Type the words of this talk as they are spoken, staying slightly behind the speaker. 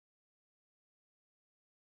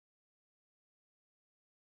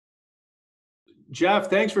Jeff,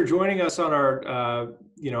 thanks for joining us on our,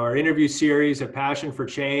 our interview series, A Passion for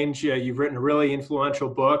Change. You've written a really influential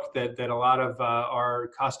book that a lot of our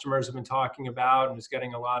customers have been talking about and is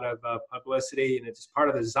getting a lot of publicity, and it's part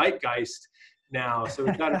of the zeitgeist now. So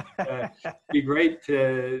we thought it'd be great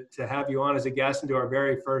to have you on as a guest and do our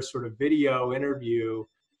very first sort of video interview.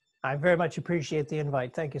 I very much appreciate the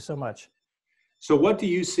invite. Thank you so much. So what do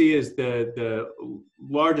you see as the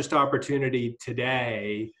largest opportunity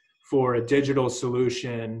today for a digital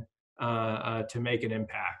solution to make an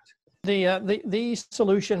impact? The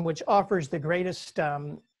solution which offers the greatest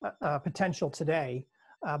potential today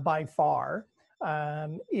by far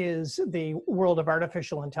is the world of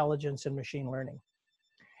artificial intelligence and machine learning.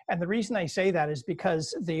 And the reason I say that is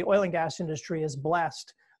because the oil and gas industry is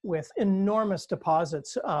blessed with enormous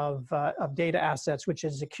deposits of data assets, which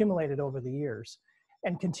has accumulated over the years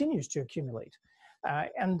and continues to accumulate.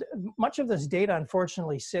 And much of this data,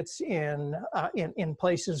 unfortunately, sits in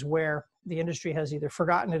places where the industry has either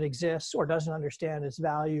forgotten it exists or doesn't understand its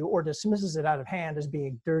value or dismisses it out of hand as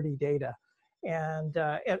being dirty data. And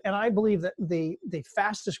I believe that the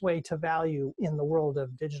fastest way to value in the world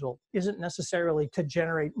of digital isn't necessarily to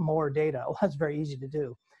generate more data. Well, that's very easy to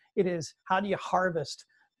do. It is, how do you harvest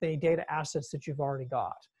the data assets that you've already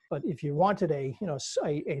got? But if you wanted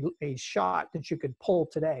a shot that you could pull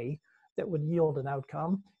today that would yield an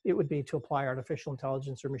outcome, it would be to apply artificial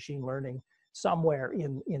intelligence or machine learning somewhere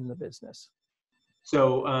in the business.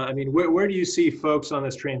 So, where do you see folks on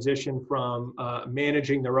this transition from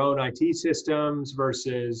managing their own IT systems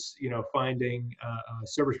versus, finding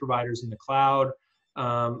service providers in the cloud?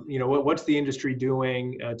 What's the industry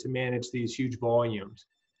doing to manage these huge volumes?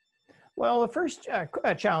 Well, the first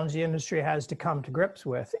challenge the industry has to come to grips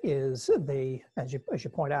with is as you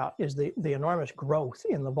point out, is the enormous growth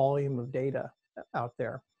in the volume of data out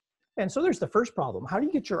there. And so there's the first problem. How do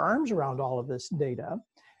you get your arms around all of this data?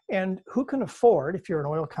 And who can afford, if you're an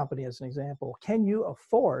oil company as an example, can you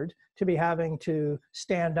afford to be having to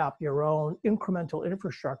stand up your own incremental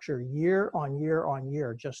infrastructure year on year on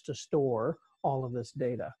year just to store all of this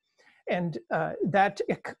data? And that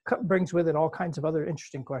brings with it all kinds of other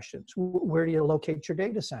interesting questions. Where do you locate your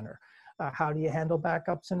data center? How do you handle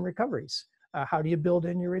backups and recoveries? How do you build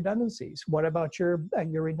in your redundancies? What about your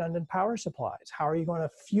redundant power supplies? How are you going to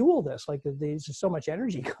fuel this? Like, there's so much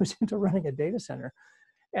energy goes into running a data center.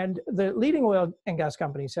 And the leading oil and gas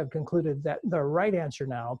companies have concluded that the right answer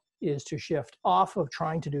now is to shift off of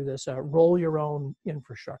trying to do this, roll your own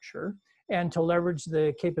infrastructure, and to leverage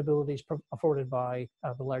the capabilities afforded by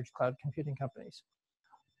the large cloud computing companies.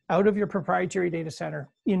 Out of your proprietary data center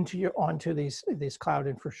onto these cloud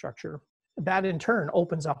infrastructure. That in turn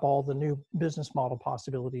opens up all the new business model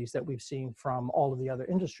possibilities that we've seen from all of the other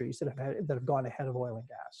industries that have gone ahead of oil and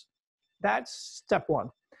gas. That's step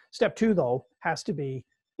one. Step two, though, has to be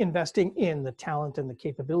investing in the talent and the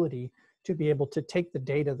capability to be able to take the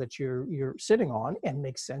data that you're sitting on and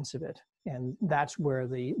make sense of it. And that's where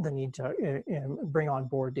the need to bring on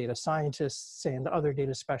board data scientists and other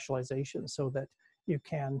data specializations so that you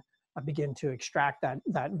can begin to extract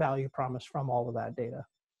that value promise from all of that data.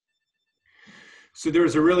 So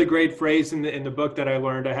there's a really great phrase in the book that I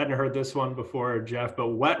learned. I hadn't heard this one before, Jeff, but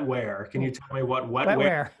wetware. Can you tell me what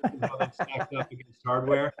wetware is, how that stacks up against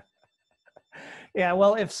hardware? Yeah,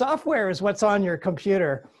 well, if software is what's on your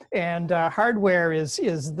computer and hardware is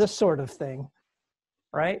this sort of thing,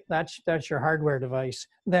 right? That's your hardware device.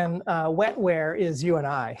 Then wetware is you and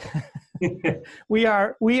I. we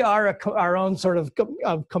are our own sort of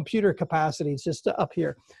computer capacities just up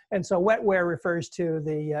here, and so wetware refers to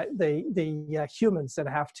the humans that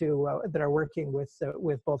have to that are working with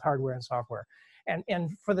both hardware and software.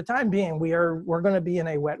 And for the time being, we're going to be in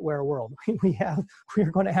a wetware world.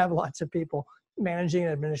 We're going to have lots of people managing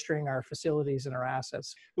and administering our facilities and our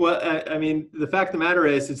assets. Well, the fact of the matter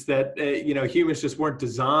is that, humans just weren't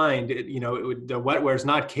designed, the wetware is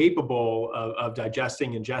not capable of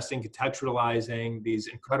digesting, ingesting, contextualizing these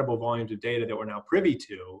incredible volumes of data that we're now privy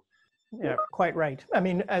to. Yeah, quite right. I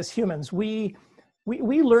mean, as humans, we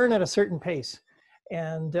learn at a certain pace.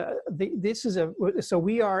 And so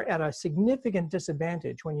we are at a significant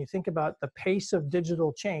disadvantage when you think about the pace of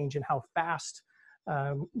digital change and how fast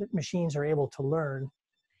machines are able to learn.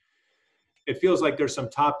 It feels like there's some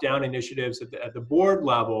top-down initiatives at the board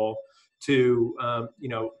level to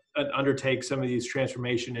undertake some of these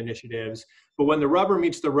transformation initiatives. But when the rubber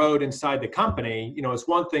meets the road inside the company, it's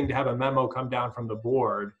one thing to have a memo come down from the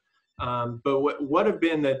board. But what have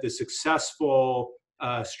been the successful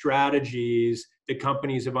strategies that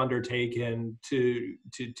companies have undertaken to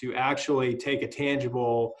actually take a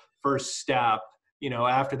tangible first step,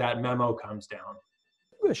 after that memo comes down?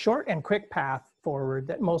 A short and quick path forward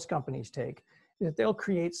that most companies take is that they'll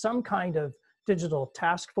create some kind of digital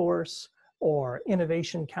task force or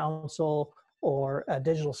innovation council or a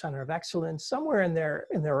digital center of excellence somewhere in their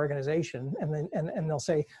organization, and they'll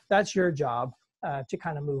say that's your job to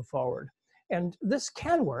kind of move forward. And this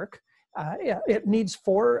can work. It needs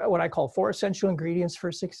what I call four essential ingredients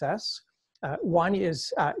for success. One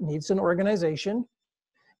is needs an organization.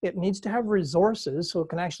 It needs to have resources so it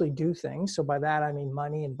can actually do things. So by that, I mean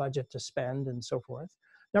money and budget to spend and so forth.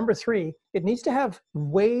 Number three, it needs to have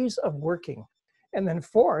ways of working. And then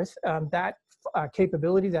fourth, that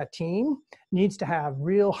capability, that team needs to have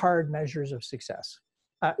real hard measures of success.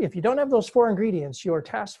 If you don't have those four ingredients, your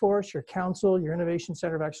task force, your council, your innovation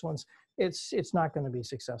center of excellence, it's not going to be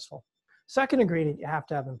successful. Second ingredient you have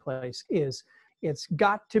to have in place is it's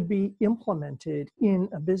got to be implemented in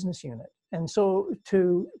a business unit. And so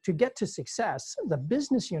to get to success, the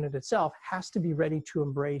business unit itself has to be ready to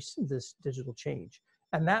embrace this digital change.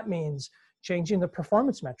 And that means changing the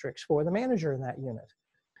performance metrics for the manager in that unit.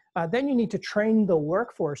 Then you need to train the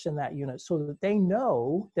workforce in that unit so that they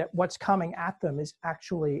know that what's coming at them is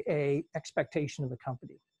actually an expectation of the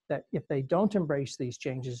company. That if they don't embrace these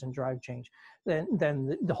changes and drive change,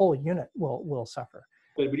 then the whole unit will suffer.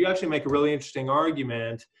 But you actually make a really interesting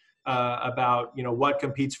argument about what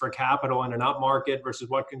competes for capital in an up market versus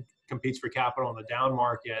what competes for capital in a down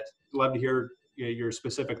market. I'd love to hear your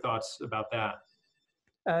specific thoughts about that.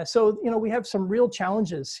 So we have some real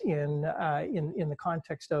challenges in the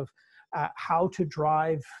context of how to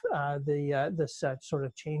drive this sort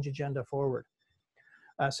of change agenda forward.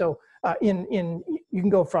 You can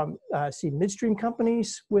go from see midstream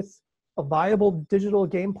companies with a viable digital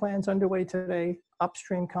game plans underway today,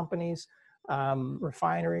 upstream companies,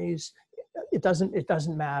 refineries. It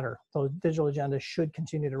doesn't matter. The digital agenda should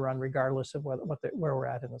continue to run regardless of where we're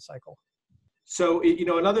at in the cycle. So,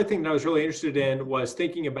 another thing that I was really interested in was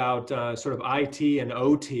thinking about sort of IT and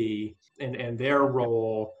OT and their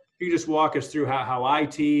role. If you could just walk us through how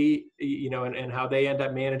IT, and how they end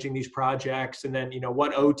up managing these projects, and then,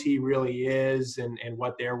 what OT really is and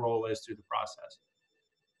what their role is through the process.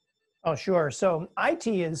 Oh, sure. So IT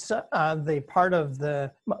is the part of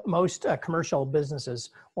the most commercial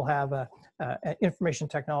businesses will have an information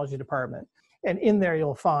technology department. And in there,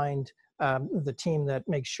 you'll find the team that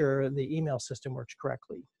makes sure the email system works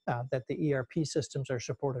correctly, that the ERP systems are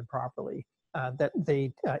supported properly, that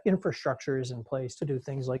the infrastructure is in place to do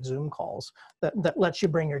things like Zoom calls, that lets you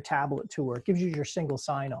bring your tablet to work, gives you your single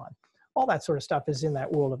sign-on. All that sort of stuff is in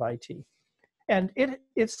that world of IT. And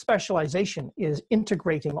its specialization is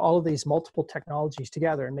integrating all of these multiple technologies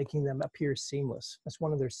together and making them appear seamless. That's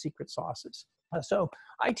one of their secret sauces. So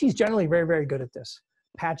IT is generally very, very good at this,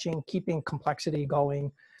 patching, keeping complexity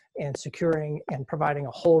going, and securing and providing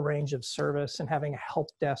a whole range of service and having a help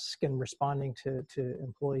desk and responding to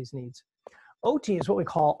employees' needs. OT is what we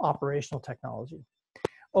call operational technology.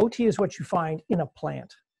 OT is what you find in a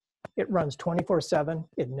plant. It runs 24/7.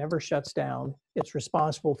 It never shuts down. It's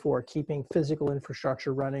responsible for keeping physical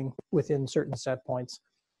infrastructure running within certain set points.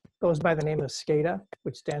 It goes by the name of SCADA,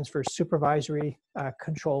 which stands for Supervisory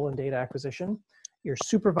Control and Data Acquisition. You're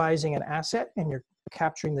supervising an asset and you're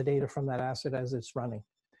capturing the data from that asset as it's running.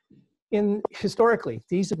 Historically,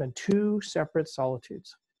 these have been two separate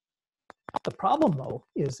solitudes. The problem, though,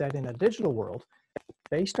 is that in a digital world,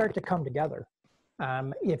 they start to come together.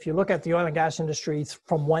 If you look at the oil and gas industry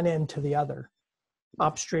from one end to the other,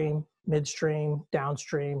 upstream, midstream,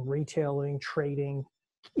 downstream, retailing, trading,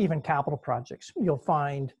 even capital projects, you'll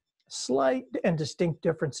find slight and distinct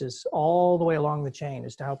differences all the way along the chain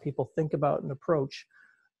as to how people think about and approach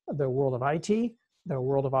the world of IT, their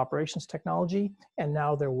world of operations technology, and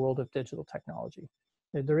now their world of digital technology.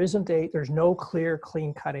 There's no clear,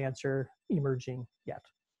 clean-cut answer emerging yet.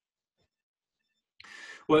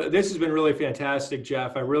 Well, this has been really fantastic,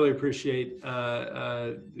 Jeff. I really appreciate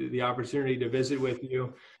the opportunity to visit with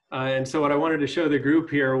you. And so what I wanted to show the group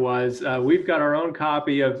here was we've got our own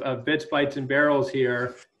copy of Bits, Bytes, and Barrels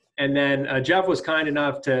here. And then Jeff was kind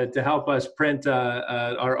enough to help us print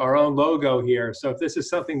our own logo here. So if this is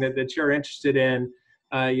something that you're interested in,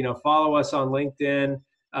 follow us on LinkedIn,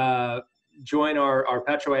 join our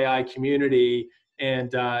Petro AI community,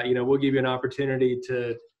 and we'll give you an opportunity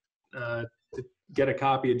to get a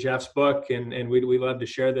copy of Jeff's book, and we'd love to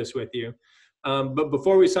share this with you. But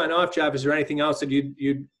before we sign off, Jeff, is there anything else that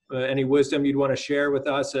you'd any wisdom you'd want to share with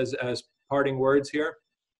us as parting words here?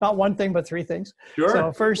 Not one thing, but three things. Sure.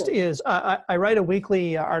 So first is I write a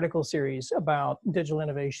weekly article series about digital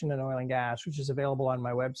innovation in oil and gas, which is available on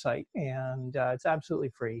my website, and it's absolutely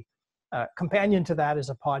free. Companion to that is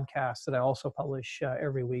a podcast that I also publish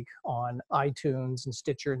every week on iTunes and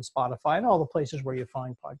Stitcher and Spotify and all the places where you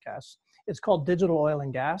find podcasts. It's called Digital Oil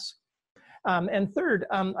and Gas. And third,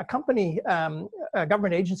 a company, a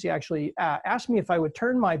government agency actually asked me if I would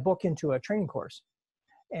turn my book into a training course.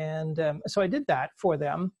 And so I did that for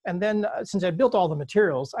them. And then since I built all the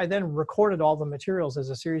materials, I then recorded all the materials as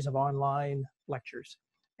a series of online lectures.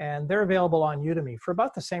 And they're available on Udemy for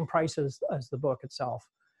about the same price as the book itself.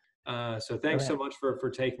 So thanks so much for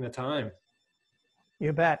taking the time.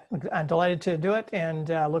 You bet. I'm delighted to do it and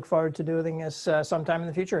look forward to doing this sometime in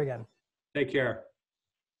the future again. Take care.